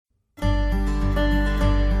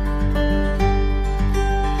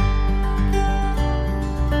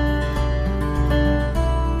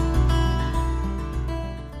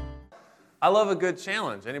I love a good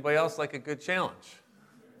challenge. Anybody else like a good challenge?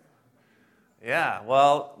 Yeah,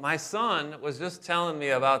 well, my son was just telling me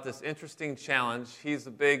about this interesting challenge. He's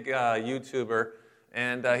a big YouTuber,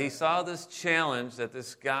 and he saw this challenge that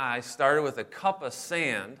this guy started with a cup of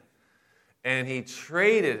sand, and he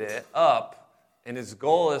traded it up, and his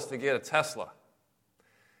goal is to get a Tesla.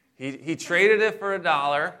 He traded it for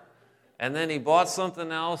 $1, and then he bought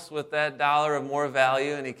something else with that dollar of more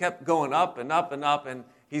value, and he kept going up and up and up, and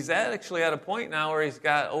he's actually at a point now where he's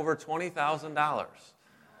got over $20,000.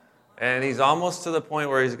 And he's almost to the point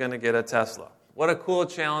where he's going to get a Tesla. What a cool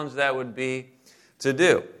challenge that would be to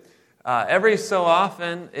do. Every so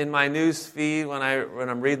often in my news feed, when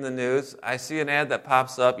I'm reading the news, I see an ad that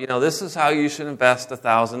pops up. This is how you should invest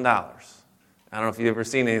 $1,000. I don't know if you've ever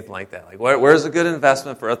seen anything like that. Like, where's a good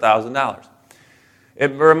investment for $1,000? It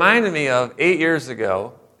reminded me of 8 years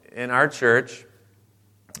ago in our church.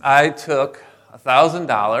 I took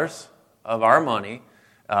 $1,000 of our money.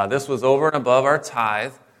 This was over and above our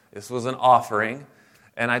tithe. This was an offering.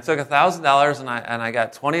 And I took $1,000 and I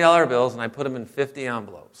got $20 bills and I put them in 50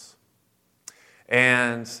 envelopes.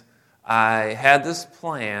 And I had this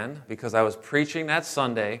plan because I was preaching that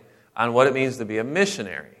Sunday on what it means to be a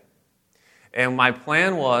missionary. And my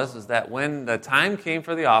plan was that when the time came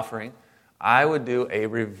for the offering, I would do a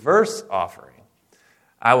reverse offering.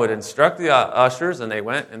 I would instruct the ushers, and they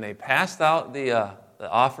went and they passed out the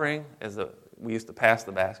offering we used to pass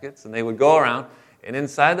the baskets, and they would go around. And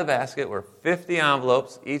inside the basket were 50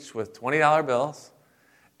 envelopes, each with $20 bills.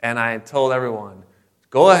 And I told everyone,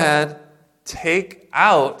 go ahead, take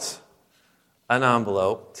out an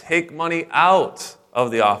envelope, take money out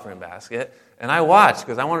of the offering basket. And I watched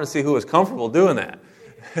because I wanted to see who was comfortable doing that.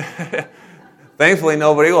 Thankfully,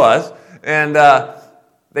 nobody was. And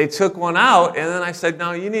they took one out, and then I said,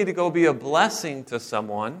 now you need to go be a blessing to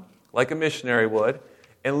someone, like a missionary would,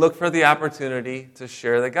 and look for the opportunity to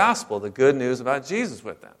share the gospel, the good news about Jesus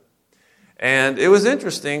with them. And it was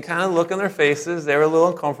interesting, kind of look on their faces. They were a little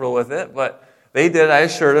uncomfortable with it, but they did. I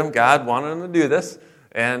assured them God wanted them to do this.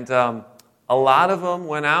 And a lot of them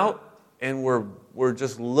went out and were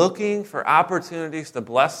just looking for opportunities to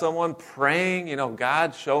bless someone, praying,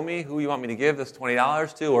 God, show me who you want me to give this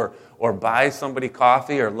 $20 to, or buy somebody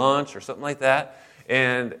coffee or lunch or something like that.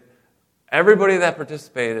 And everybody that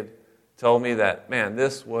participated told me that, man,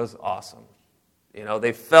 this was awesome.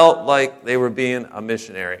 They felt like they were being a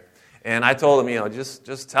missionary. And I told them,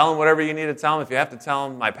 just tell them whatever you need to tell them. If you have to tell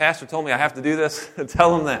them, my pastor told me I have to do this,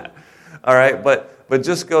 tell them that. All right, but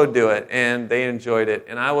just go do it. And they enjoyed it.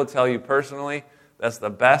 And I will tell you personally, that's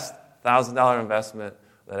the best $1,000 investment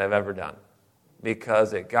that I've ever done,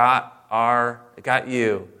 because it got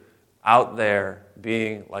you out there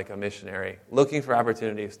being like a missionary, looking for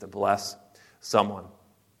opportunities to bless someone.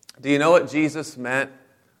 Do you know what Jesus meant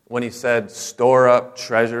when he said, store up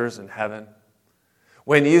treasures in heaven?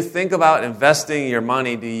 When you think about investing your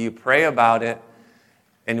money, do you pray about it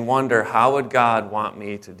and wonder, how would God want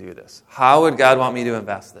me to do this? How would God want me to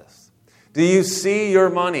invest this? Do you see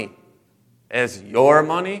your money as your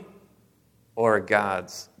money or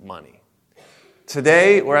God's money?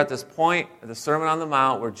 Today, we're at this point of the Sermon on the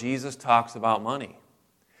Mount where Jesus talks about money.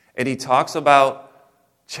 And he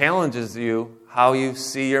challenges you how you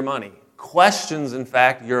see your money. Questions, in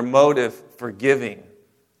fact, your motive for giving.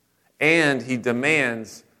 And he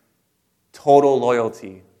demands total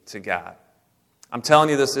loyalty to God. I'm telling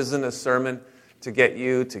you, this isn't a sermon to get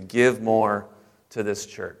you to give more to this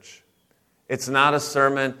church. It's not a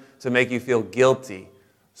sermon to make you feel guilty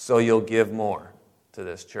so you'll give more to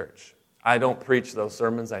this church. I don't preach those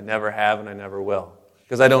sermons. I never have and I never will.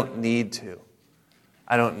 Because I don't need to.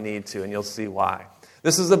 I don't need to, and you'll see why.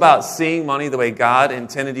 This is about seeing money the way God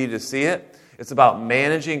intended you to see it. It's about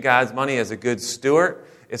managing God's money as a good steward.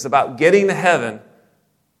 It's about getting to heaven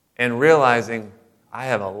and realizing I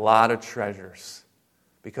have a lot of treasures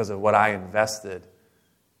because of what I invested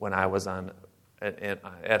when I was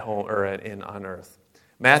at home or on earth.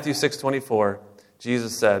 Matthew 6:24,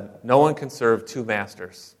 Jesus said, no one can serve two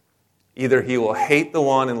masters. Either he will hate the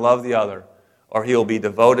one and love the other, or he will be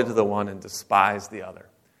devoted to the one and despise the other.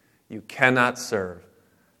 You cannot serve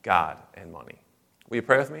God and money. Will you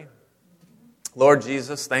pray with me? Lord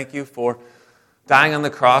Jesus, thank you for dying on the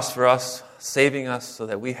cross for us, saving us so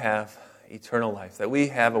that we have eternal life, that we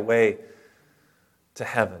have a way to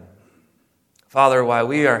heaven. Father, while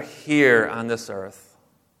we are here on this earth,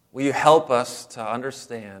 will you help us to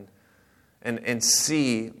understand and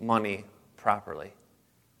see money properly?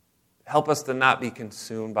 Help us to not be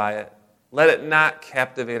consumed by it. Let it not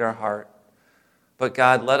captivate our heart. But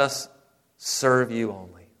God, let us serve you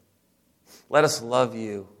only. Let us love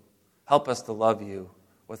you. Help us to love you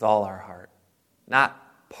with all our heart.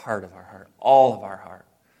 Not part of our heart, all of our heart.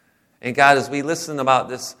 And God, as we listen about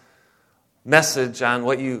this message on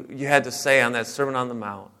what you had to say on that Sermon on the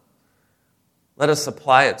Mount, let us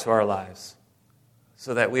apply it to our lives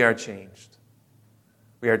so that we are changed.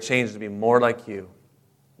 We are changed to be more like you,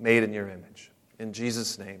 made in your image. In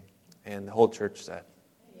Jesus' name. And the whole church said,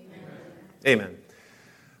 Amen. Amen.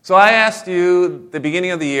 So I asked you at the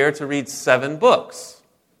beginning of the year to read 7 books.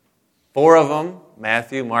 4 of them,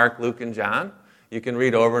 Matthew, Mark, Luke, and John. You can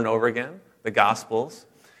read over and over again, the Gospels.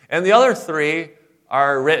 And the other 3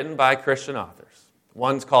 are written by Christian authors.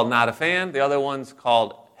 One's called Not a Fan. The other one's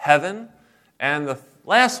called Heaven. And the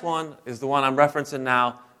last one is the one I'm referencing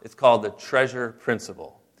now. It's called The Treasure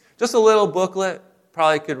Principle. Just a little booklet.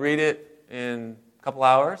 Probably could read it in a couple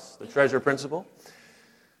hours, The Treasure Principle.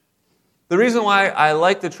 The reason why I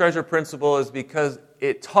like The Treasure Principle is because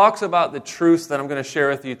it talks about the truths that I'm going to share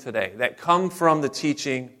with you today that come from the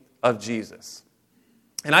teaching of Jesus.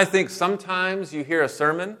 And I think sometimes you hear a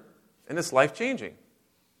sermon and it's life-changing.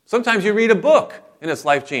 Sometimes you read a book and it's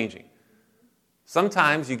life-changing.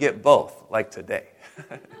 Sometimes you get both, like today.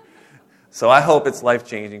 So I hope it's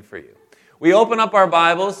life-changing for you. We open up our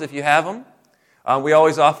Bibles if you have them. We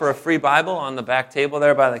always offer a free Bible on the back table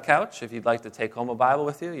there by the couch. If you'd like to take home a Bible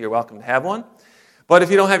with you, you're welcome to have one. But if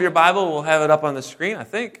you don't have your Bible, we'll have it up on the screen, I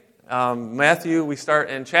think. Matthew, we start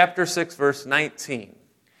in chapter 6, verse 19.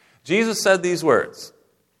 Jesus said these words,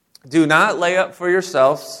 "Do not lay up for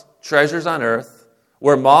yourselves treasures on earth,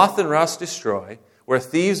 where moth and rust destroy, where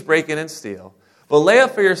thieves break in and steal, but lay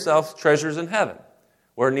up for yourselves treasures in heaven,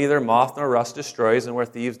 where neither moth nor rust destroys, and where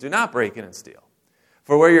thieves do not break in and steal.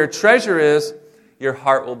 For where your treasure is, your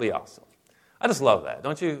heart will be also." I just love that,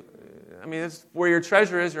 don't you? I mean, it's where your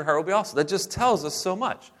treasure is, your heart will be also. That just tells us so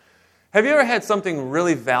much. Have you ever had something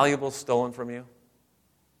really valuable stolen from you?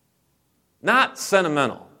 Not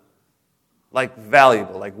sentimental, like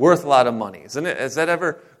valuable, like worth a lot of money. Has that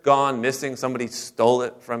ever gone missing? Somebody stole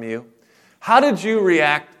it from you? How did you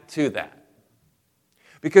react to that?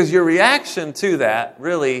 Because your reaction to that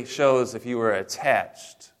really shows if you were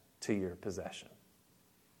attached to your possession.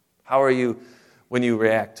 How are you when you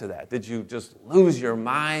react to that? Did you just lose your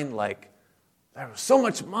mind like there was so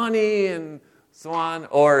much money and so on?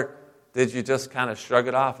 Or did you just kind of shrug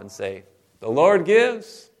it off and say, the Lord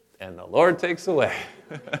gives and the Lord takes away?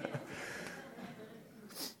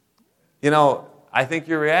 You know, I think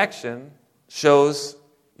your reaction shows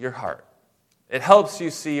your heart. It helps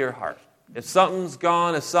you see your heart. If something's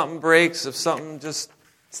gone, if something breaks, if something just,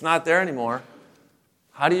 it's not there anymore,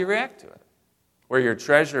 how do you react to it? Where your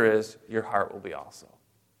treasure is, your heart will be also.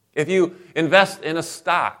 If you invest in a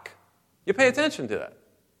stock, you pay attention to it,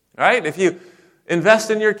 right? If you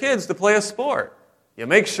invest in your kids to play a sport, you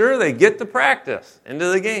make sure they get to practice, into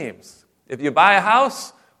the games. If you buy a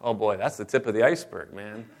house, oh boy, that's the tip of the iceberg,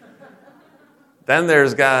 man. Then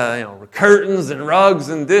there's curtains and rugs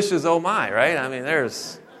and dishes, oh my, right? I mean,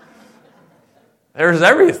 there's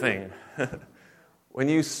everything. When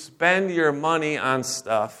you spend your money on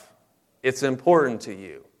stuff, it's important to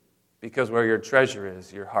you because where your treasure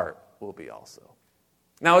is, your heart will be also.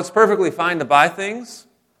 Now, it's perfectly fine to buy things.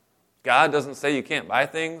 God doesn't say you can't buy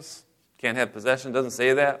things, can't have possession, doesn't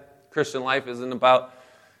say that. Christian life isn't about,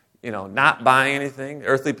 not buying anything.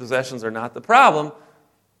 Earthly possessions are not the problem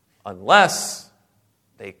unless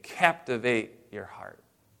they captivate your heart.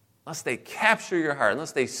 Unless they capture your heart,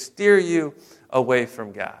 unless they steer you away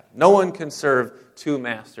from God. No one can serve 2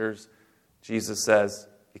 masters, Jesus says.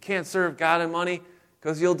 You can't serve God and money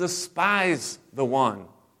because you'll despise the one,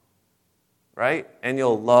 right? And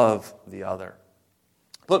you'll love the other.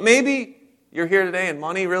 But maybe you're here today and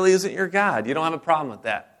money really isn't your God. You don't have a problem with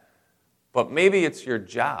that. But maybe it's your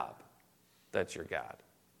job that's your God.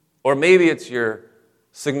 Or maybe it's your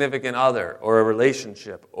significant other or a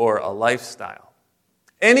relationship or a lifestyle.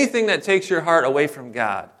 Anything that takes your heart away from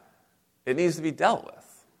God, it needs to be dealt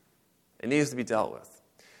with. It needs to be dealt with.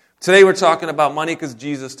 Today we're talking about money because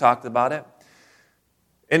Jesus talked about it.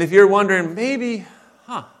 And if you're wondering, maybe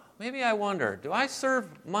I wonder, do I serve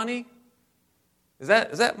money? Is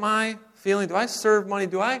that my feeling? Do I serve money?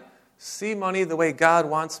 Do I see money the way God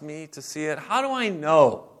wants me to see it? How do I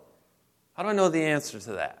know? How do I know the answer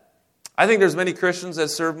to that? I think there's many Christians that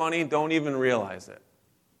serve money and don't even realize it.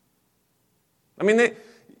 I mean,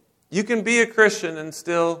 you can be a Christian and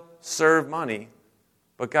still serve money,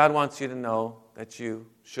 but God wants you to know that you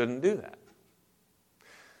shouldn't do that.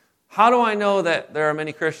 How do I know that there are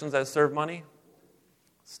many Christians that serve money?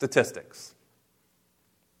 Statistics.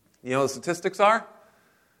 You know what statistics are?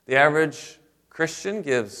 The average Christian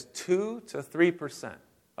gives 2 to 3%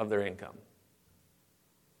 of their income.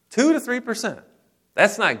 2 to 3%.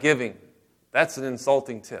 That's not giving. That's an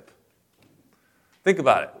insulting tip. Think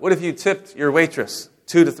about it. What if you tipped your waitress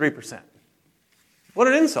 2 to 3%? What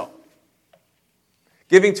an insult.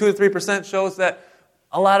 Giving 2 to 3% shows that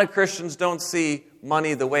a lot of Christians don't see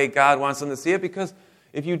money the way God wants them to see it, because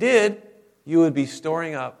if you did, you would be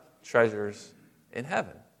storing up treasures in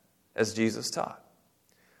heaven, as Jesus taught.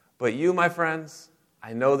 But you, my friends,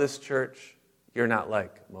 I know this church, you're not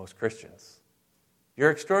like most Christians.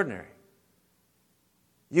 You're extraordinary.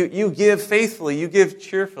 You give faithfully, you give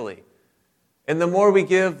cheerfully. And the more we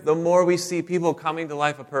give, the more we see people coming to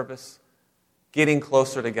Life of Purpose, getting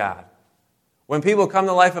closer to God. When people come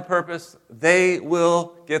to Life of Purpose, they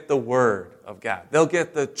will get the Word of God. They'll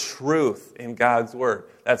get the truth in God's Word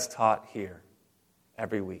that's taught here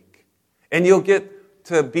every week. And you'll get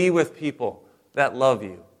to be with people that love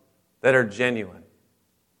you, that are genuine.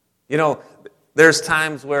 You know, there's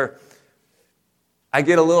times where I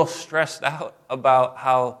get a little stressed out about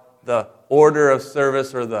how the order of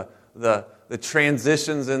service or the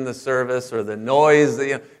transitions in the service or the noise,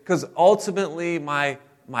 because ultimately my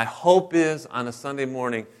hope is on a Sunday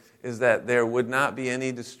morning is that there would not be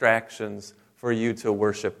any distractions for you to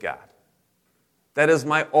worship God. That is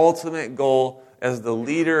my ultimate goal as the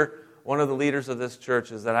leader, one of the leaders of this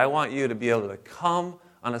church, is that I want you to be able to come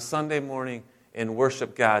on a Sunday morning and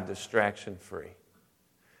worship God distraction-free.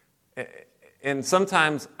 And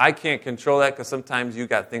sometimes I can't control that because sometimes you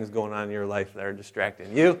got things going on in your life that are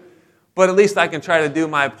distracting you. But at least I can try to do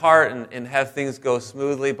my part and have things go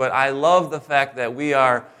smoothly. But I love the fact that we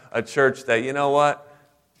are a church that, you know what?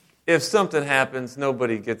 If something happens,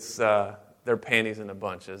 nobody gets their panties in a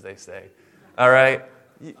bunch, as they say. All right?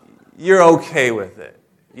 You're okay with it.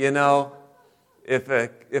 You know? If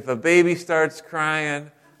a baby starts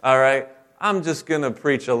crying, all right, I'm just going to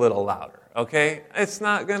preach a little louder. Okay? It's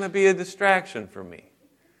not going to be a distraction for me.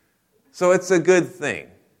 So it's a good thing.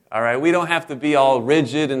 All right? We don't have to be all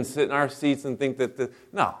rigid and sit in our seats and think that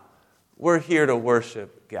no. We're here to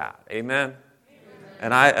worship God. Amen?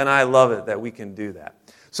 Amen. And I love it that we can do that.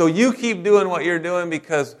 So you keep doing what you're doing,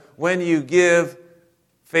 because when you give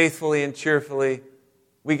faithfully and cheerfully,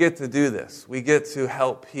 we get to do this. We get to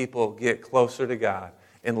help people get closer to God,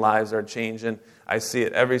 and lives are changing. I see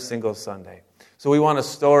it every single Sunday. So we want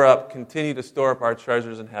to continue to store up our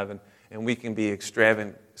treasures in heaven, and we can be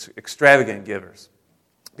extravagant givers.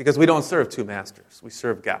 Because we don't serve two masters. We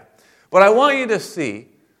serve God. But I want you to see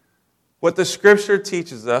what the Scripture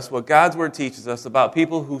teaches us, what God's Word teaches us about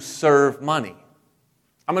people who serve money.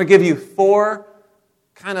 I'm going to give you 4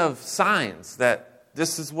 kind of signs that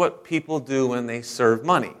this is what people do when they serve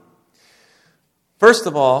money. First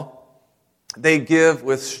of all, they give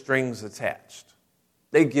with strings attached.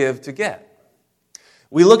 They give to get.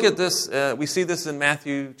 We look at this, we see this in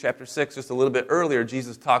Matthew chapter 6, just a little bit earlier.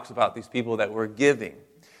 Jesus talks about these people that were giving.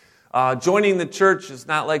 Joining the church is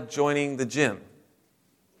not like joining the gym.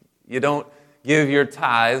 You don't give your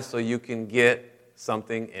tithes so you can get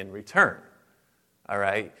something in return. All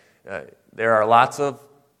right? There are lots of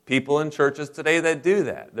people in churches today that do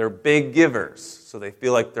that. They're big givers, so they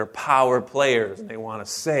feel like they're power players and they want to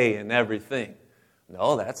say in everything.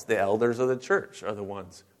 No, that's the elders of the church are the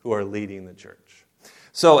ones who are leading the church.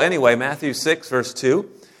 So anyway, Matthew 6, verse 2,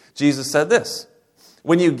 Jesus said this: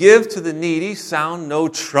 "When you give to the needy, sound no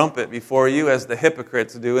trumpet before you, as the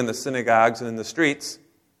hypocrites do in the synagogues and in the streets,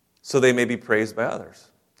 so they may be praised by others.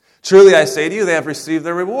 Truly I say to you, they have received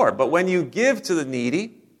their reward. But when you give to the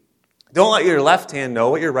needy, don't let your left hand know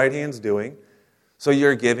what your right hand's doing, so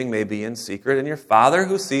your giving may be in secret, and your Father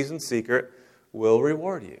who sees in secret will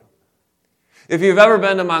reward you." If you've ever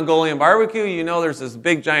been to Mongolian barbecue, you know there's this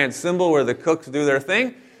big giant cymbal where the cooks do their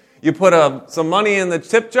thing. You put some money in the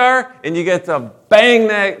tip jar, and you get to bang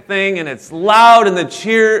that thing, and it's loud, and the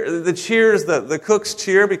cooks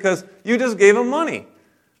cheer because you just gave them money,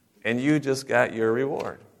 and you just got your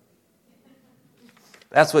reward.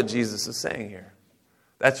 That's what Jesus is saying here.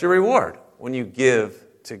 That's your reward when you give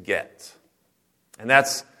to get. And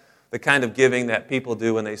that's the kind of giving that people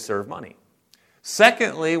do when they serve money.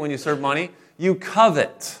 Secondly, when you serve money, you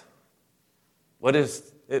covet. What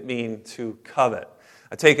does it mean to covet?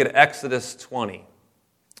 I take it Exodus 20,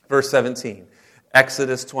 verse 17.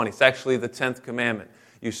 Exodus 20. It's actually the 10th commandment.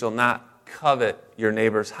 You shall not covet your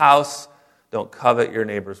neighbor's house. Don't covet your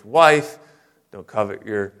neighbor's wife. Don't covet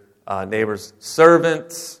your neighbor's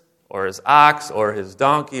servants or his ox or his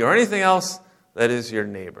donkey or anything else that is your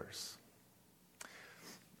neighbor's.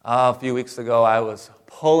 A few weeks ago, I was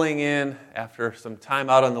pulling in after some time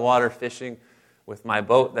out on the water fishing with my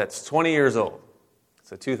boat that's 20 years old.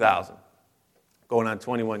 It's a 2000, going on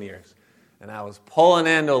 21 years. And I was pulling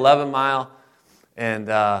into 11 Mile and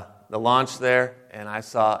the launch there, and I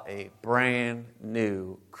saw a brand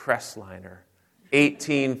new Crestliner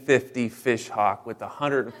 1850 Fishhawk with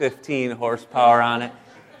 115 horsepower on it.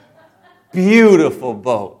 Beautiful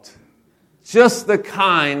boat. Just the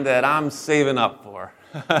kind that I'm saving up for.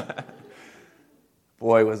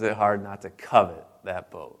 Boy, was it hard not to covet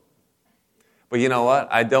that boat. But you know what?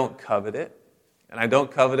 I don't covet it. And I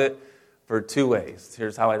don't covet it for two ways.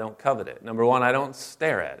 Here's how I don't covet it. Number one, I don't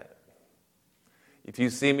stare at it. If you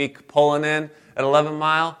see me pulling in at 11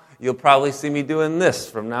 Mile, you'll probably see me doing this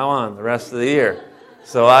from now on the rest of the year.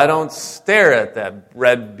 So I don't stare at that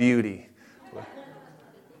red beauty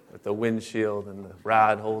with the windshield and the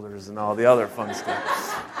rod holders and all the other fun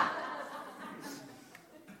stuff.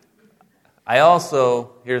 I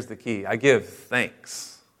also, here's the key, I give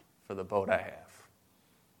thanks for the boat I have.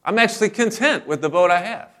 I'm actually content with the boat I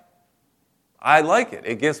have. I like it.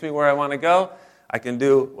 It gets me where I want to go. I can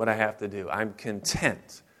do what I have to do. I'm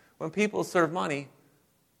content. When people serve money,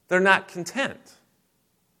 they're not content.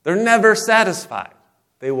 They're never satisfied.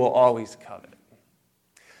 They will always covet.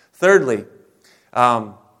 Thirdly,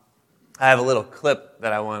 I have a little clip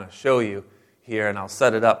that I want to show you here, and I'll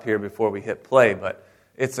set it up here before we hit play, but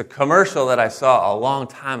it's a commercial that I saw a long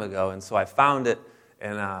time ago, and so I found it,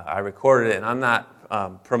 and I recorded it, and I'm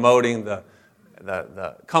not promoting the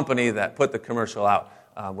company that put the commercial out,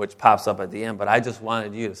 which pops up at the end, but I just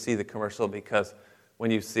wanted you to see the commercial because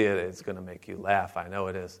when you see it, it's going to make you laugh. I know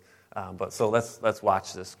it is. So let's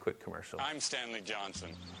watch this quick commercial. I'm Stanley Johnson.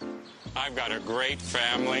 I've got a great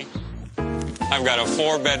family. I've got a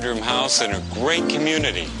 4-bedroom house in a great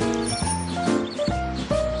community.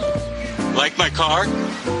 Like my car?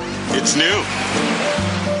 It's new.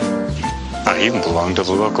 I even belong to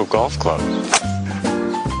the local golf club.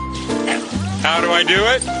 How do I do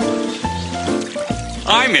it?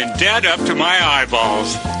 I'm in debt up to my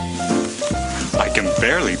eyeballs. I can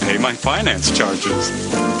barely pay my finance charges.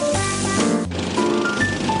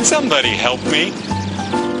 Somebody help me.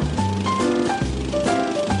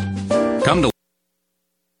 Come to.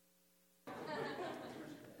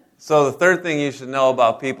 So the third thing you should know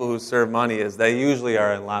about people who serve money is they usually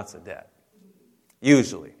are in lots of debt.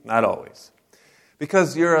 Usually, not always.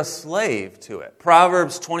 Because you're a slave to it.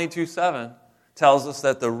 Proverbs 22:7 tells us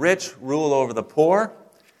that the rich rule over the poor,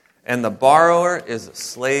 and the borrower is a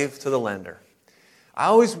slave to the lender. I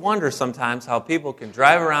always wonder sometimes how people can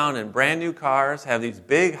drive around in brand new cars, have these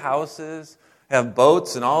big houses, have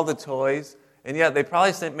boats and all the toys, and yet they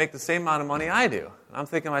probably make the same amount of money I do. And I'm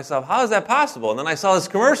thinking to myself, how is that possible? And then I saw this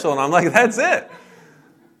commercial, and I'm like, that's it.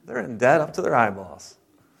 They're in debt up to their eyeballs.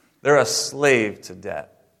 They're a slave to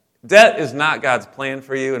debt. Debt is not God's plan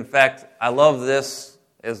for you. In fact, I love this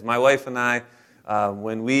as my wife and I,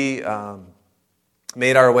 when we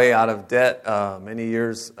made our way out of debt many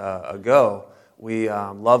years ago, we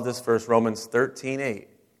love this verse, Romans 13:8. It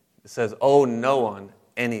says, owe no one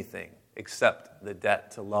anything except the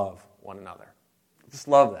debt to love one another. Just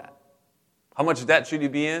love that. How much debt should you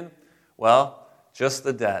be in? Well, just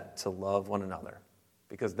the debt to love one another,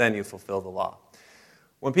 because then you fulfill the law.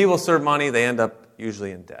 When people serve money, they end up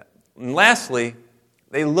usually in debt. And lastly,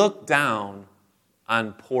 they look down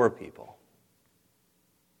on poor people.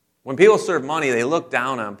 When people serve money, they look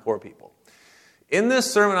down on poor people. In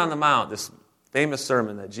this Sermon on the Mount, this famous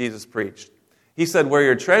sermon that Jesus preached, he said, where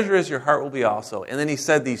your treasure is, your heart will be also. And then he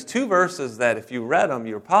said these two verses that if you read them,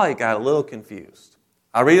 you probably got a little confused.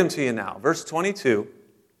 I'll read them to you now. Verse 22,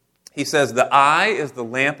 he says, the eye is the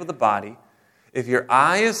lamp of the body. If your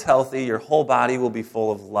eye is healthy, your whole body will be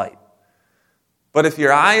full of light. But if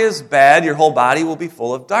your eye is bad, your whole body will be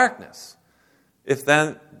full of darkness. If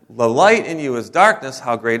then the light in you is darkness,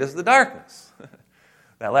 how great is the darkness?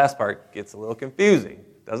 That last part gets a little confusing,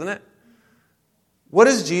 doesn't it? What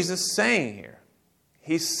is Jesus saying here?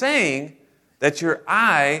 He's saying that your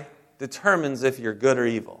eye determines if you're good or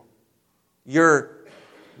evil. Your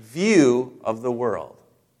view of the world,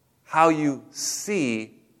 how you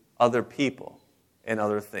see other people and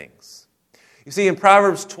other things. You see, in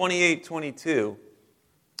Proverbs 28:22,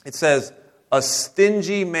 it says, a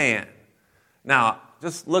stingy man. Now,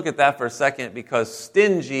 just look at that for a second, because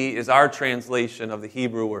stingy is our translation of the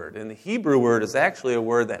Hebrew word. And the Hebrew word is actually a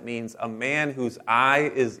word that means a man whose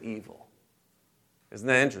eye is evil. Isn't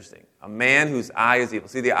that interesting? A man whose eye is evil.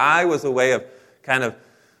 See, the eye was a way of kind of,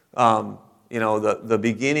 the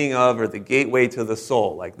beginning of, or the gateway to the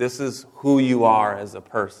soul. Like, this is who you are as a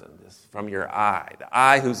person, this from your eye.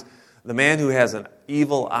 The man who has an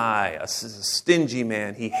evil eye, a stingy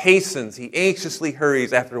man, he hastens, he anxiously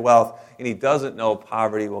hurries after wealth, and he doesn't know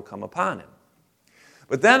poverty will come upon him.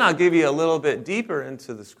 But then I'll give you a little bit deeper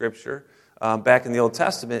into the scripture, back in the Old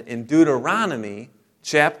Testament, in Deuteronomy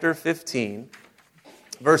chapter 15,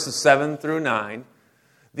 verses 7 through 9,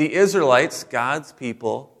 the Israelites, God's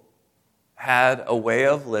people, had a way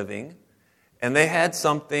of living, and they had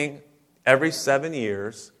something every 7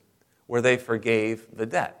 years where they forgave the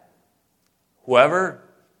debt. Whoever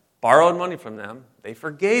borrowed money from them, they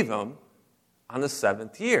forgave them on the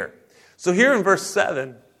 7th year. So here in verse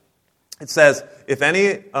 7, it says, if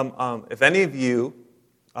any of you,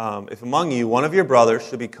 if among you one of your brothers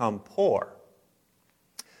should become poor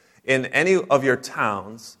in any of your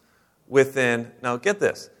towns within, now get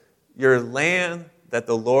this, your land that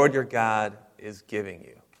the Lord your God is giving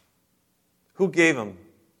you. Who gave them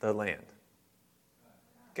the land?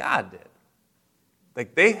 God did.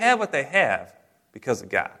 Like, they have what they have because of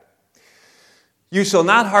God. You shall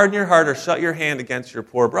not harden your heart or shut your hand against your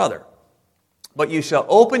poor brother, but you shall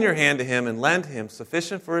open your hand to him and lend him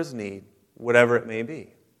sufficient for his need, whatever it may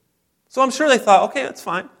be. So I'm sure they thought, okay, that's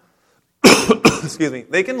fine. Excuse me.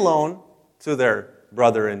 They can loan to their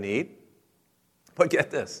brother in need. But get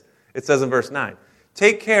this. It says in verse 9,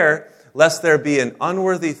 take care lest there be an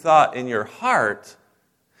unworthy thought in your heart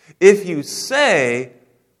if you say,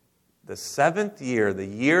 the 7th year, the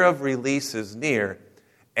year of release is near,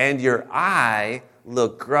 and your eye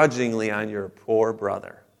look grudgingly on your poor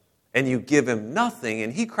brother, and you give him nothing,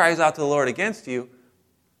 and he cries out to the Lord against you,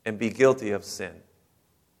 and be guilty of sin.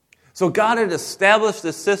 So God had established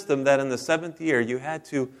a system that in the 7th year you had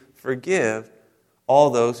to forgive all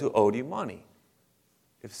those who owed you money.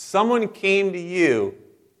 If someone came to you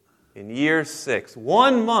in year 6,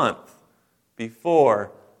 1 month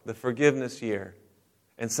before the forgiveness year,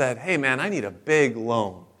 and said, hey man, I need a big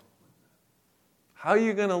loan, how are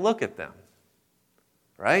you going to look at them?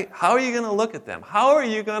 Right? How are you going to look at them? How are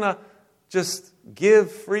you going to just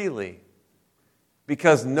give freely?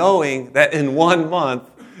 Because knowing that in 1 month,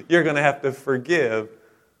 you're going to have to forgive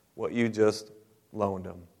what you just loaned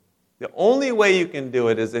them. The only way you can do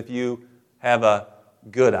it is if you have a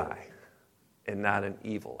good eye and not an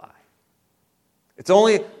evil eye. It's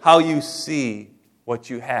only how you see what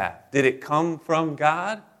you have. Did it come from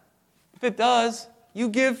God? If it does, you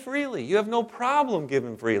give freely. You have no problem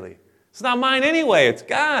giving freely. It's not mine anyway. It's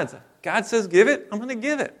God's. God says give it, I'm going to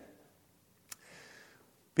give it.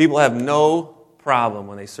 People have no problem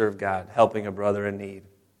when they serve God, helping a brother in need.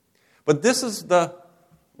 But this is the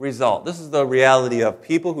result. This is the reality of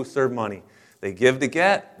people who serve money. They give to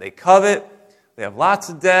get, they covet, they have lots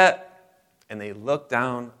of debt, and they look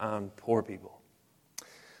down on poor people.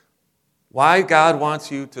 Why God wants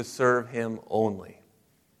you to serve Him only?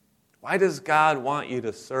 Why does God want you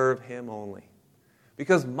to serve Him only?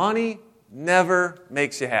 Because money never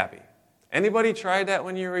makes you happy. Anybody tried that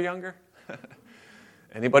when you were younger?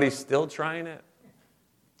 Anybody still trying it?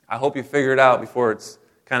 I hope you figure it out before it's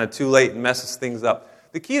kind of too late and messes things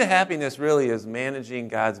up. The key to happiness really is managing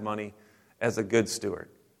God's money as a good steward,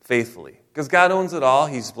 faithfully. Because God owns it all.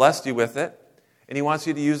 He's blessed you with it, and He wants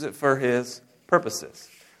you to use it for His purposes.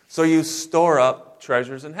 So you store up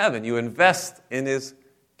treasures in heaven. You invest in His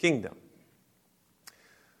kingdom.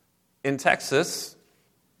 In Texas,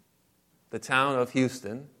 the town of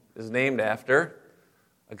Houston is named after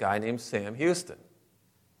a guy named Sam Houston.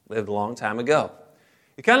 Lived a long time ago.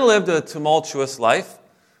 He kind of lived a tumultuous life,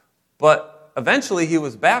 but eventually he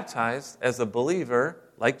was baptized as a believer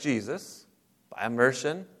like Jesus by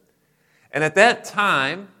immersion. And at that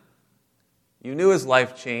time, you knew his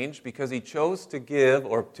life changed because he chose to give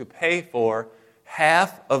or to pay for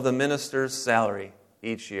half of the minister's salary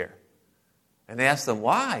each year. And they asked him,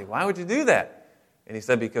 why? Why would you do that? And he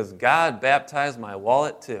said, because God baptized my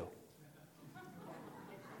wallet too.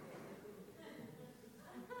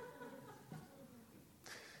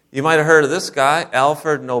 You might have heard of this guy,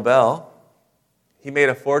 Alfred Nobel. He made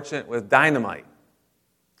a fortune with dynamite.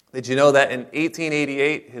 Did you know that in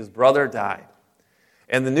 1888 his brother died?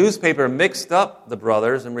 And the newspaper mixed up the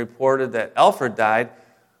brothers and reported that Alfred died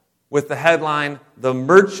with the headline, "The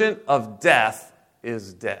Merchant of Death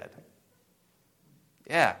is Dead."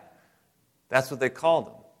 Yeah, that's what they called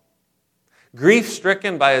him.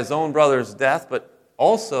 Grief-stricken by his own brother's death, but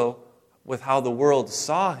also with how the world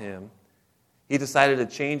saw him, he decided to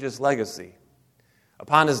change his legacy.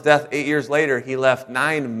 Upon his death 8 years later, he left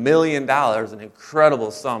 $9 million, an incredible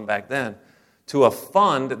sum back then, to a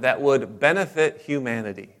fund that would benefit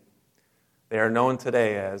humanity. They are known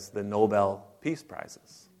today as the Nobel Peace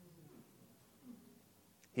Prizes.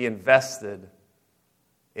 He invested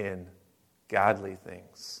in godly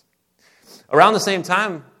things. Around the same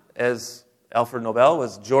time as Alfred Nobel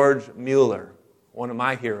was George Mueller, one of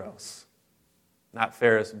my heroes. Not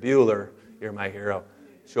Ferris Bueller, you're my hero.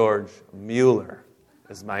 George Mueller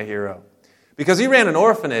is my hero. Because he ran an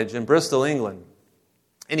orphanage in Bristol, England.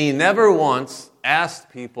 And he never once asked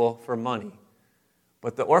people for money.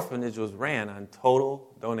 But the orphanage was ran on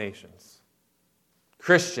total donations.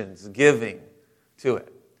 Christians giving to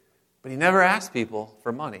it. But he never asked people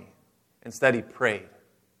for money. Instead, he prayed.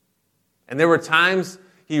 And there were times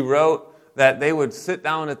he wrote that they would sit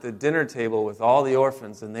down at the dinner table with all the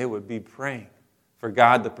orphans and they would be praying for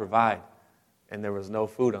God to provide. And there was no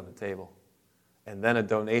food on the table. And then a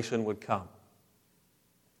donation would come.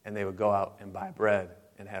 And they would go out and buy bread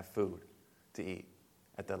and have food to eat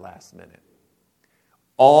at the last minute.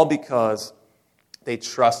 All because they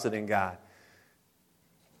trusted in God.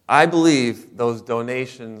 I believe those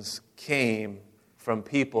donations came from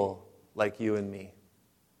people like you and me.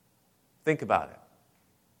 Think about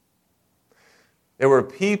it. There were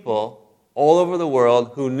people all over the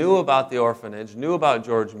world who knew about the orphanage, knew about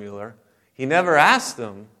George Mueller. He never asked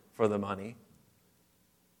them for the money,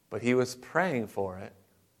 but he was praying for it.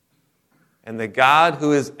 And the God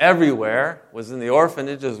who is everywhere was in the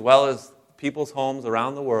orphanage as well as people's homes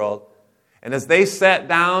around the world. And as they sat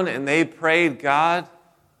down and they prayed, God,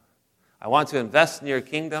 I want to invest in your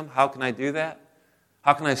kingdom. How can I do that?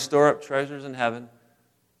 How can I store up treasures in heaven?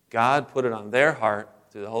 God put it on their heart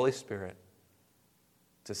through the Holy Spirit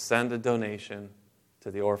to send a donation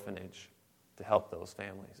to the orphanage to help those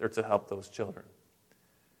families or to help those children.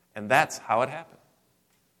 And that's how it happened.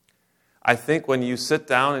 I think when you sit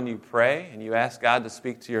down and you pray and you ask God to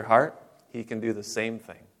speak to your heart, He can do the same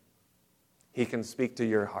thing. He can speak to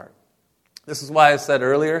your heart. This is why I said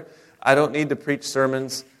earlier, I don't need to preach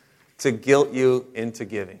sermons to guilt you into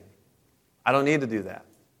giving. I don't need to do that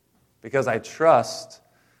because I trust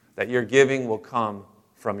that your giving will come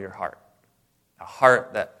from your heart. A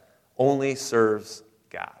heart that only serves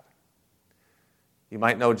God. You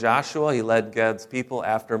might know Joshua. He led God's people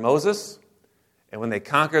after Moses. And when they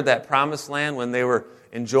conquered that promised land, when they were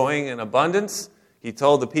enjoying in abundance, he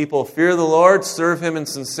told the people, fear the Lord, serve Him in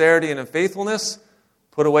sincerity and in faithfulness,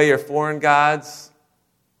 put away your foreign gods,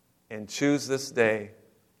 and choose this day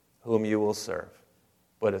whom you will serve.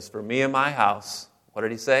 But as for me and my house, what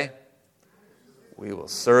did he say? We will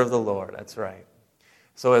serve the Lord. That's right.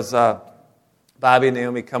 So as Bobby and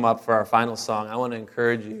Naomi come up for our final song, I want to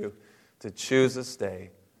encourage you to choose this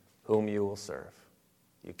day whom you will serve.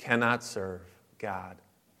 You cannot serve God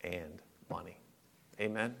and money.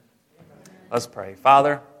 Amen? Let's pray.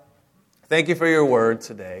 Father, thank you for your word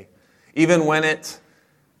today. Even when it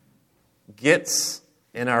gets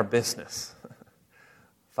in our business.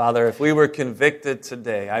 Father, if we were convicted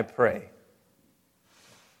today, I pray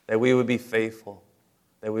that we would be faithful,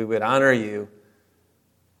 that we would honor you,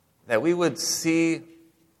 that we would see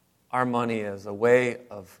our money as a way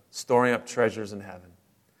of storing up treasures in heaven.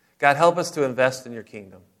 God, help us to invest in your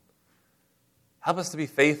kingdom. Help us to be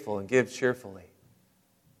faithful and give cheerfully.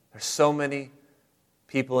 There's so many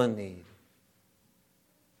people in need.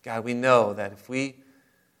 God, we know that if we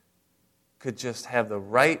could just have the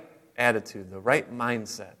right attitude, the right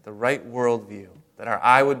mindset, the right worldview, that our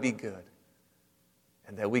eye would be good,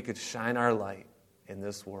 and that we could shine our light in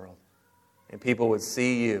this world, and people would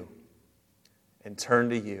see you and turn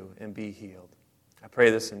to you and be healed. I pray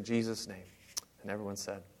this in Jesus' name. And everyone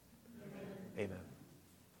said, Amen. Amen.